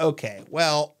 I'm like, okay,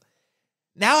 well,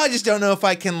 now I just don't know if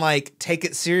I can like take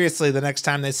it seriously the next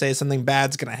time they say something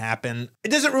bad's gonna happen. It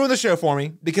doesn't ruin the show for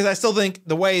me, because I still think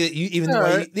the way that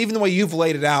even the way you've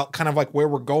laid it out, kind of like where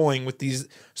we're going with these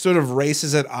sort of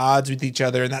races at odds with each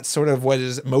other, and that's sort of what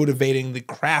is motivating the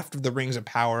craft of the Rings of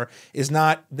Power, is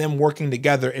not them working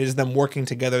together, it is them working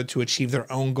together to achieve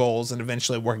their own goals and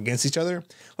eventually work against each other.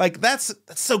 Like that's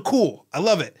so cool. I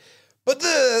love it. But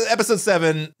the episode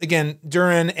 7, again,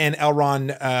 Durin and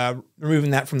Elrond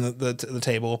removing that from the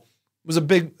table was a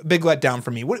big letdown for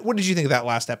me. What did you think of that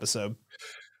last episode?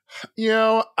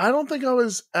 I don't think I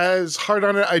was as hard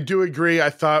on it. I do agree. I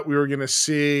thought we were going to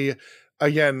see,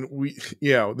 again,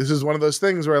 this is one of those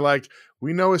things where like,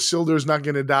 we know Isildur's not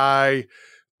going to die.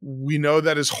 We know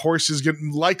that his horse is going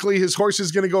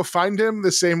to go find him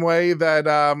the same way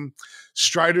that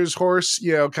Strider's horse,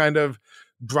 kind of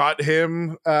brought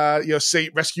him,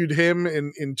 rescued him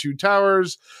in Two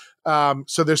Towers.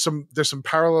 So there's some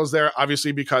parallels there,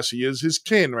 obviously, because he is his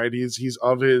kin, right? He's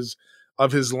of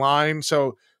his line.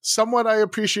 So somewhat I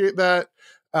appreciate that.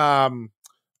 I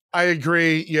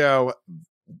agree.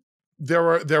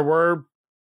 There were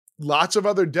lots of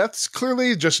other deaths,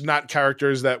 clearly, just not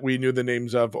characters that we knew the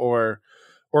names of or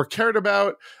cared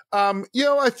about.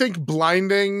 I think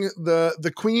blinding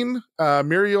the queen,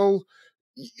 Muriel,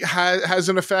 has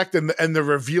an effect, and the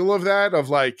reveal of that, of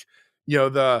like,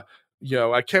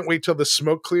 I can't wait till the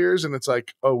smoke clears, and it's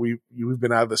like, oh, we've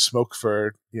been out of the smoke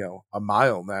for a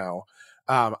mile now.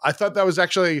 I thought that was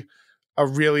actually a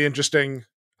really interesting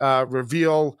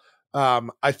reveal.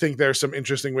 I think there's some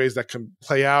interesting ways that can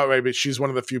play out, right? But she's one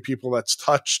of the few people that's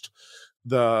touched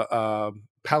the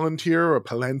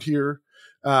Palantir.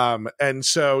 And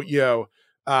so,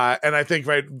 and I think,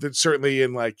 right, that certainly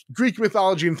in like Greek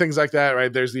mythology and things like that,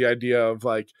 right, there's the idea of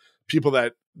like people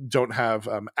that don't have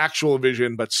actual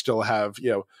vision, but still have,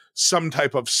 some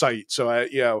type of sight.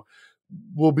 So,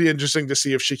 will be interesting to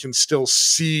see if she can still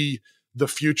see the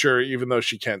future, even though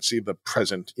she can't see the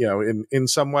present, in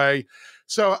some way.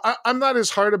 So I'm not as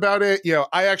hard about it.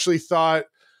 I actually thought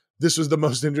this was the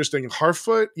most interesting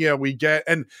Harfoot, we get.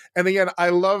 And again, I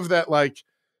love that, like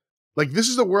this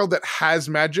is a world that has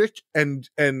magic and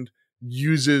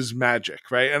uses magic,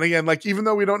 right? And again, like, even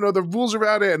though we don't know the rules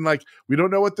around it, and like we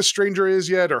don't know what the stranger is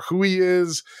yet or who he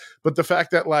is, but the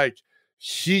fact that like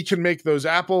he can make those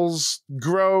apples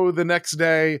grow the next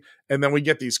day, and then we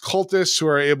get these cultists who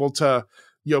are able to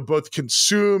both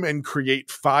consume and create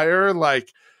fire,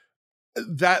 like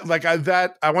that, like I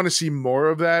want to see more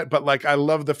of that. But like I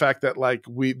love the fact that like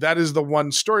that is the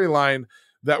one storyline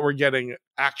that we're getting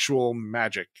actual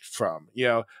magic from.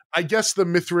 I guess the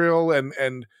mithril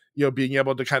and being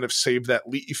able to kind of save that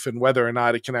leaf, and whether or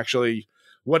not it can actually,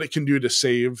 what it can do to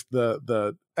save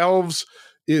the elves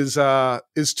is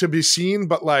to be seen.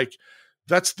 But like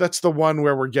that's the one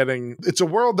where we're getting, it's a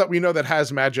world that we know that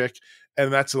has magic,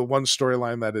 and that's the one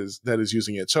storyline that is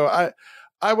using it. So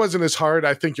I wasn't as hard.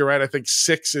 I think you're right. I think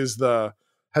 6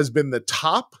 has been the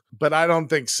top, but I don't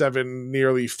think 7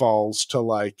 nearly falls to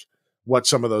like what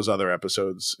some of those other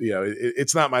episodes,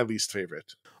 it's not my least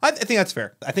favorite. I think that's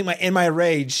fair. I think in my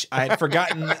rage, I had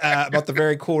forgotten about the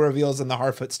very cool reveals in the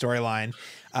Harfoot storyline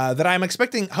that I'm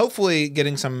expecting, hopefully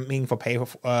getting some meaningful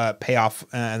payoff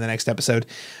in the next episode.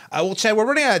 Well, Chad, we're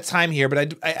running out of time here, but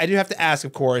I do have to ask,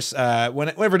 of course,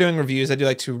 whenever we're doing reviews, I do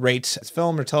like to rate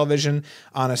film or television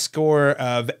on a score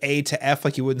of A to F,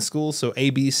 like you would in school. So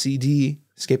A, B, C, D,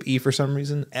 skip E for some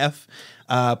reason, F.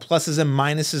 Pluses and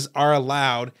minuses are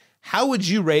allowed. How would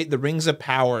you rate the Rings of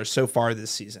Power so far this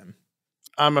season?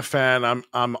 I'm a fan.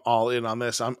 I'm all in on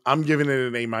this. I'm giving it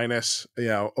an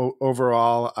A-.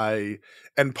 Overall,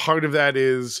 and part of that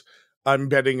is I'm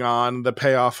betting on the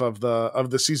payoff of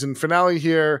the season finale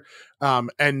here,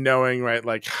 and knowing, right,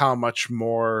 like how much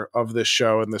more of this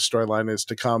show and this storyline is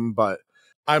to come. But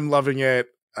I'm loving it.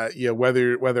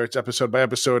 Whether it's episode by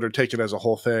episode or taken as a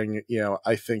whole thing,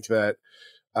 I think that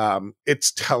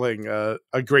it's telling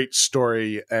a great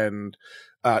story, and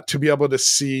to be able to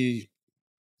see,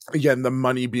 again, the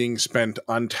money being spent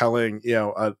on telling,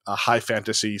 a high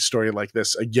fantasy story like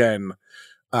this again.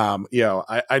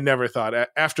 I never thought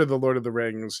after the Lord of the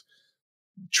Rings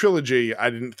trilogy, I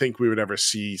didn't think we would ever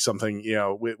see something,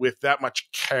 with that much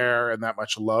care and that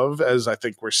much love as I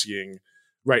think we're seeing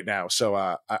right now.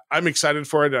 So I'm excited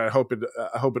for it, and I hope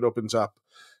it opens up,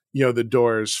 the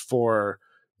doors for.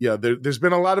 There's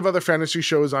been a lot of other fantasy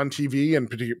shows on TV and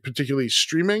particularly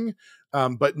streaming,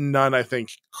 but none, I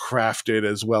think, crafted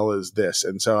as well as this.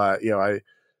 And so,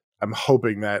 I'm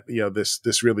hoping that,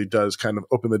 this really does kind of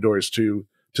open the doors to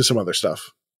some other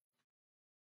stuff.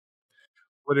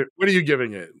 What are you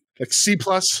giving it? Like C+?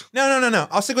 No.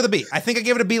 I'll stick with a B. I think I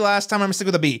gave it a B last time. I'm gonna stick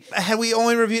with a B. Had we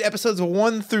only reviewed episodes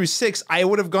 1 through 6, I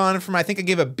would have gone from, I think I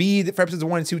gave a B for episodes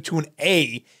 1 and 2 to an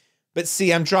A. But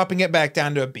see, I'm dropping it back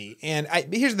down to a B. And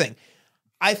here's the thing.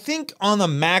 I think on the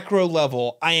macro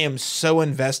level, I am so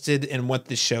invested in what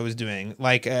this show is doing.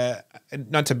 Like,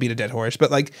 not to beat a dead horse,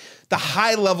 but like the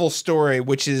high level story,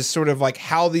 which is sort of like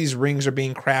how these rings are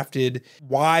being crafted,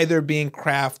 why they're being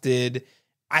crafted,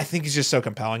 I think is just so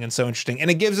compelling and so interesting. And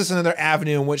it gives us another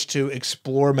avenue in which to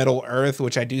explore Middle Earth,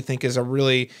 which I do think is a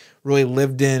really, really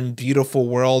lived in, beautiful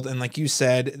world. And like you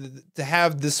said, to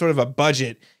have this sort of a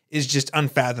budget is just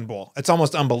unfathomable. It's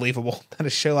almost unbelievable that a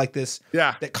show like this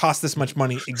that costs this much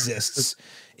money exists.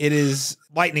 It is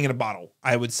lightning in a bottle,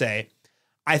 I would say.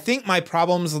 I think my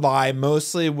problems lie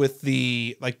mostly with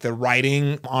the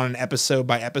writing on an episode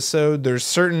by episode. There's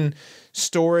certain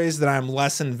stories that I'm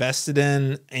less invested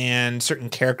in and certain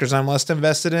characters I'm less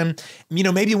invested in.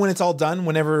 Maybe when it's all done,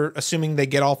 assuming they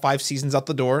get all 5 seasons out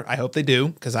the door, I hope they do,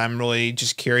 because I'm really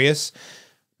just curious.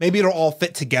 Maybe it'll all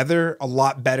fit together a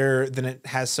lot better than it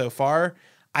has so far.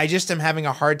 I just am having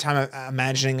a hard time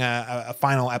imagining a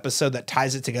final episode that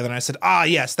ties it together. And I said,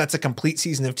 yes, that's a complete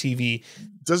season of TV.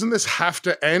 Doesn't this have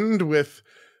to end with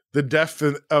the death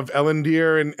of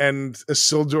Elendil and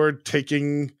Isildur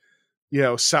taking,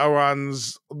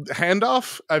 Sauron's hand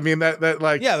off? I mean, that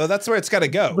like, yeah, that's where it's got to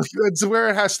go. That's where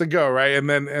it has to go, right? And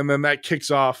then that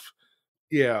kicks off.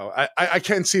 I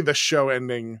can't see the show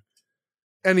ending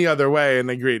any other way. And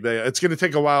agreed, it's going to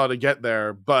take a while to get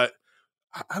there, but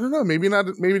I don't know, maybe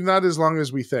not as long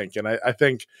as we think. And I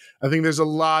think there's a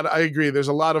lot. I agree. There's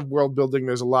a lot of world building.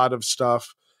 There's a lot of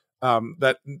stuff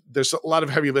that there's a lot of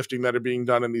heavy lifting that are being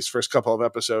done in these first couple of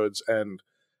episodes. And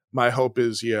my hope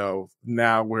is,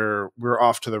 now we're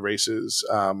off to the races.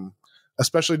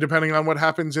 Especially depending on what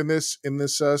happens in this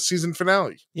season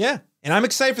finale. Yeah. And I'm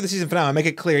excited for the season finale. I'll make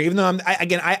it clear, even though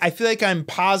I feel like I'm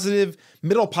positive,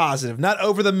 middle positive, not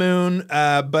over the moon,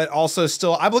 but also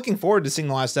still, I'm looking forward to seeing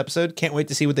the last episode. Can't wait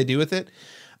to see what they do with it.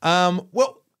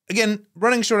 Well, again,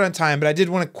 running short on time, but I did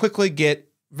want to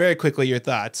very quickly, your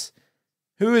thoughts.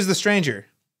 Who is the stranger?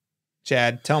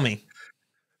 Chad, tell me.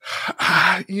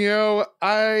 I'm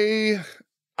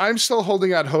still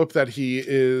holding out hope that he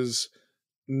is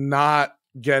not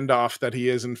Gandalf, that he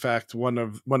is in fact one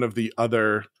of the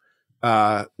other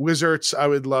wizards. I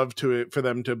would love for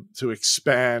them to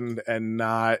expand and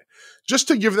not just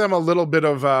to give them a little bit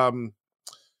of right,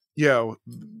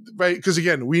 because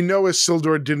again, we know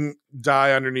Isildur didn't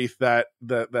die underneath that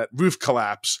roof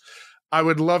collapse. I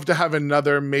would love to have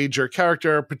another major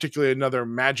character, particularly another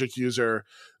magic user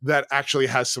that actually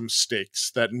has some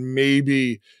stakes, that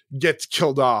maybe gets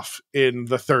killed off in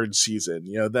the third season,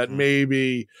 that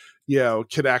maybe,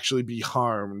 could actually be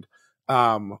harmed.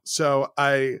 So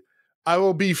I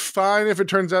will be fine if it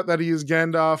turns out that he is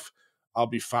Gandalf. I'll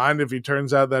be fine if he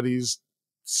turns out that he's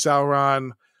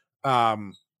Sauron.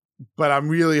 But I'm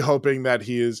really hoping that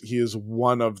he is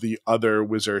one of the other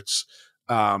wizards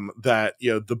that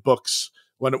the books,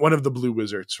 one of the blue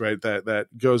wizards, right, that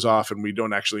goes off and we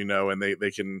don't actually know, and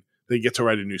they get to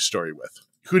write a new story with.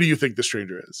 Who do you think the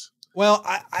stranger is? Well,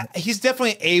 he's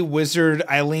definitely a wizard.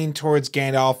 I lean towards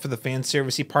Gandalf for the fan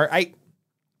servicey part.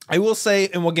 I will say,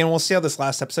 and again, we'll see how this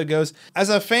last episode goes. As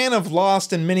a fan of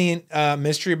Lost and many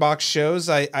mystery box shows,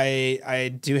 I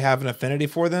do have an affinity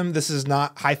for them. This is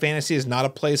not, high fantasy is not a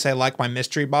place I like my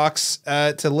mystery box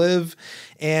to live.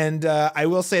 And I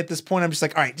will say at this point, I'm just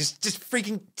like, all right, just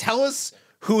freaking tell us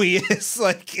who he is.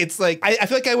 Like, it's like, I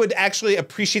feel like I would actually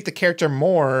appreciate the character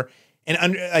more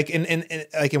and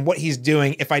in what he's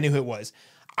doing if I knew who it was.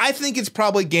 I think it's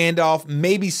probably Gandalf.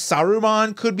 Maybe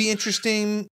Saruman could be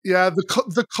interesting. Yeah,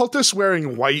 the cultist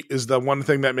wearing white is the one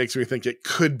thing that makes me think it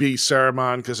could be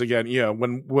Saruman, because again,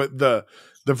 what the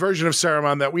version of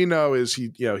Saruman that we know is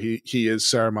he is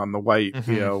Saruman the White.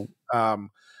 Mm-hmm.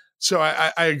 So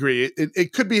I agree.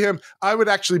 It could be him. I would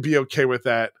actually be okay with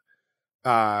that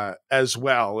as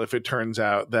well if it turns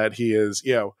out that he is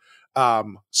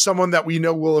someone that we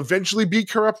know will eventually be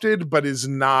corrupted, but is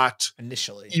not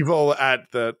initially evil at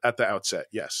the outset.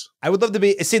 Yes, I would love to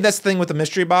be. See, that's the thing with the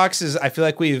mystery box is I feel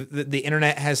like the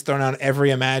internet has thrown out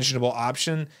every imaginable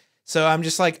option. So I'm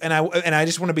just like, and I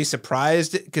just want to be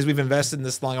surprised because we've invested in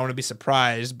this long. I want to be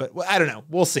surprised, but I don't know.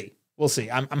 We'll see.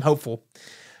 I'm hopeful.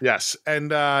 Yes,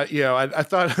 and I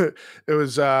thought it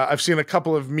was. I've seen a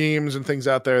couple of memes and things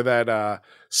out there that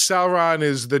Sauron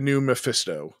is the new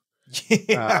Mephisto.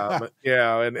 Yeah.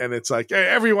 And it's like, hey,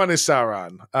 everyone is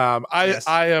Sauron. Yes.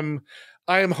 I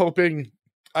am hoping.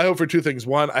 I hope for two things.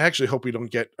 One, I actually hope we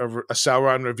don't get a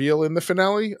Sauron reveal in the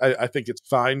finale. I think it's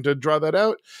fine to draw that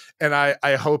out, and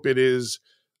I hope it is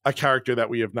a character that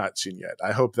we have not seen yet.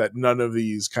 I hope that none of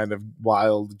these kind of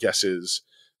wild guesses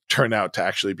turn out to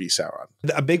actually be Sauron.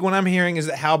 A big one I'm hearing is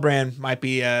that Halbrand might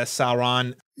be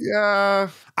Sauron. Yeah.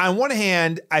 On one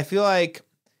hand, I feel like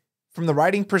from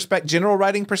the general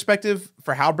writing perspective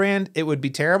for Halbrand, it would be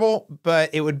terrible, but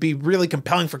it would be really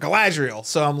compelling for Galadriel.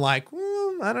 So I'm like,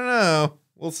 I don't know.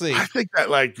 We'll see. I think that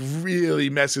like really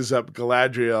messes up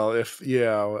Galadriel if,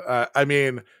 I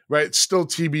mean, right. Still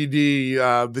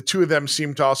TBD. The two of them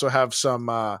seem to also have some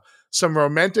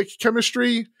romantic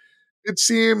chemistry, it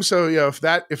seems. So, if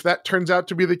that turns out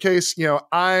to be the case,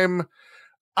 I'm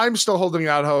still holding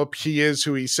out hope he is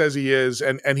who he says he is.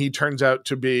 And he turns out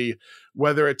to be,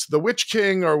 whether it's the Witch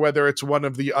King or whether it's one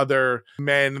of the other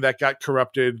men that got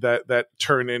corrupted that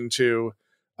turn into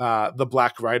the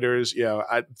Black Riders.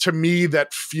 To me,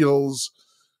 that feels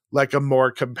like a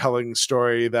more compelling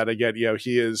story. That again,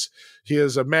 he is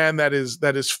a man that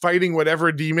is fighting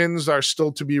whatever demons are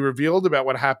still to be revealed about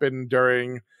what happened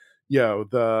during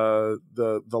the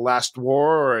last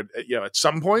war, or at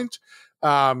some point,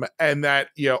 and that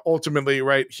ultimately,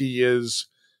 right, he is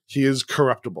he is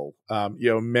corruptible.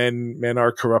 Men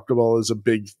are corruptible is a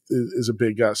big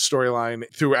storyline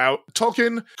throughout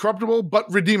Tolkien. Corruptible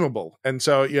but redeemable, and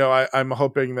so I'm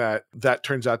hoping that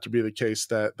turns out to be the case.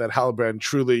 That Halbrand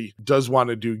truly does want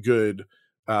to do good,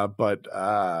 but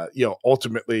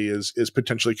ultimately is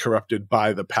potentially corrupted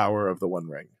by the power of the One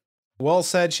Ring. Well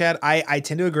said, Chad. I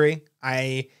tend to agree.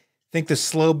 I think the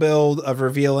slow build of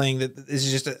revealing that this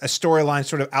is just a storyline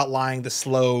sort of outlining the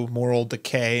slow moral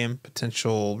decay and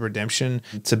potential redemption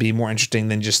to be more interesting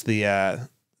than just the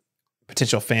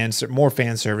potential more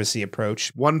fan servicey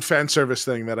approach. One fan service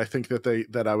thing that I think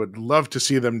that I would love to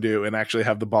see them do and actually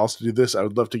have the balls to do this. I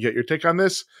would love to get your take on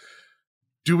this.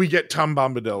 Do we get Tom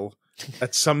Bombadil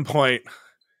at some point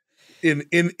in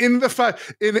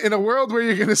a world where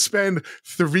you're going to spend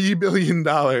 $3 billion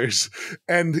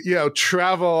and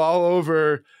travel all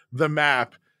over the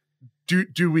map?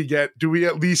 Do we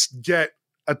at least get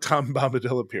a Tom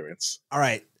Bombadil appearance? All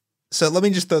right, so let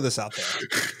me just throw this out there.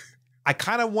 I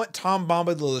kind of want Tom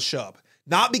Bombadil to show up,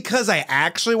 not because I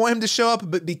actually want him to show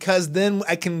up, but because then we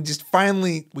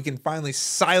can finally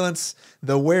silence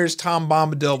the "Where's Tom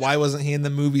Bombadil? Why wasn't he in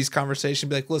the movies?" conversation.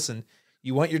 Be like, listen,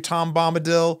 you want your Tom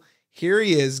Bombadil? Here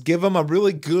he is. Give him a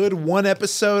really good 1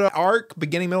 episode arc,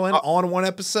 beginning, middle, end, on 1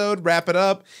 episode. Wrap it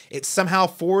up. It somehow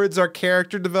forwards our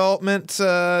character development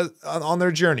on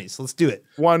their journeys. Let's do it.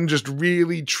 One just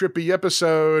really trippy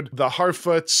episode. The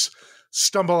Harfoots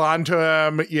stumble onto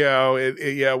him.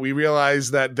 We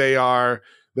realize that they are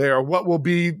what will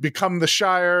become the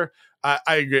Shire. I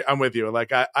agree. I'm with you.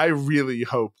 Like I really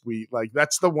hope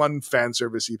that's the one fan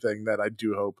servicey thing that I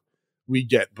do hope we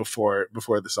get before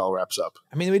this all wraps up.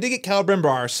 I mean, we did get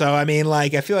Halbrand, so I mean, I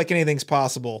feel like anything's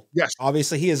possible. Yes.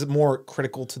 Obviously, he is more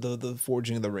critical to the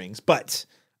forging of the rings, but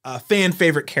a fan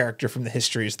favorite character from the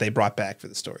histories they brought back for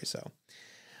the story. So,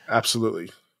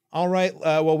 absolutely. All right.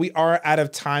 Well, we are out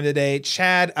of time today.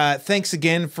 Chad, thanks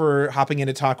again for hopping in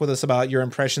to talk with us about your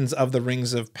impressions of the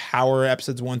Rings of Power,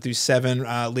 episodes 1 through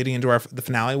 7, leading into the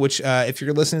finale, which if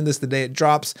you're listening to this the day it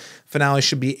drops, finale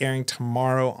should be airing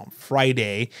tomorrow on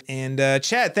Friday. And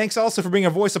Chad, thanks also for being a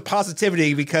voice of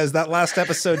positivity, because that last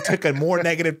episode took a more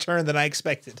negative turn than I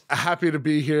expected. Happy to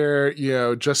be here.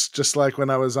 Just like when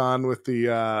I was on with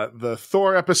the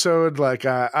Thor episode,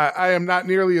 I am not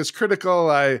nearly as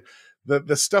critical.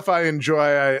 The stuff I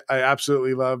enjoy, I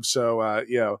absolutely love. So,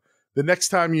 the next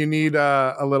time you need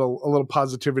a little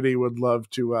positivity, would love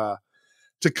to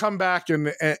come back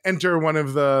and enter one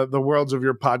of the worlds of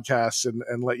your podcasts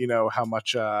and let you know how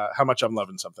much I'm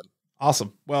loving something.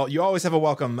 Awesome. Well, you always have a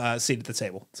welcome seat at the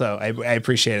table, so I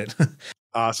appreciate it.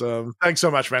 Awesome. Thanks so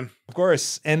much, man. Of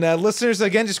course. And listeners,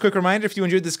 again, just a quick reminder, if you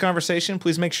enjoyed this conversation,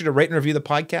 please make sure to rate and review the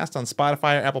podcast on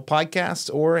Spotify or Apple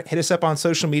Podcasts, or hit us up on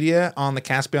social media on the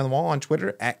Cast Beyond the Wall on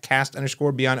Twitter at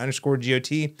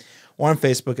cast_beyond_GOT, or on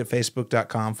Facebook at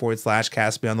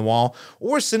facebook.com/Cast Beyond the Wall,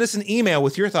 or send us an email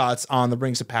with your thoughts on the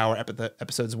Rings of Power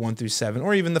episodes 1 through 7,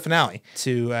 or even the finale,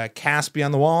 to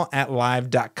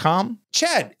castbeyondthewall@live.com.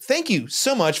 Chad, thank you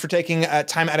so much for taking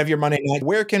time out of your Monday night.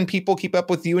 Where can people keep up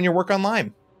with you and your work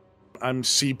online? I'm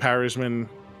C. Parisman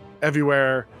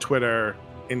everywhere, Twitter,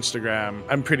 Instagram.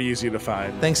 I'm pretty easy to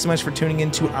find. Thanks so much for tuning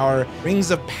into our Rings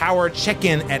of Power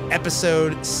check-in at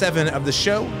episode 7 of the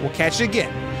show. We'll catch you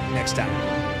again next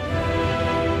time.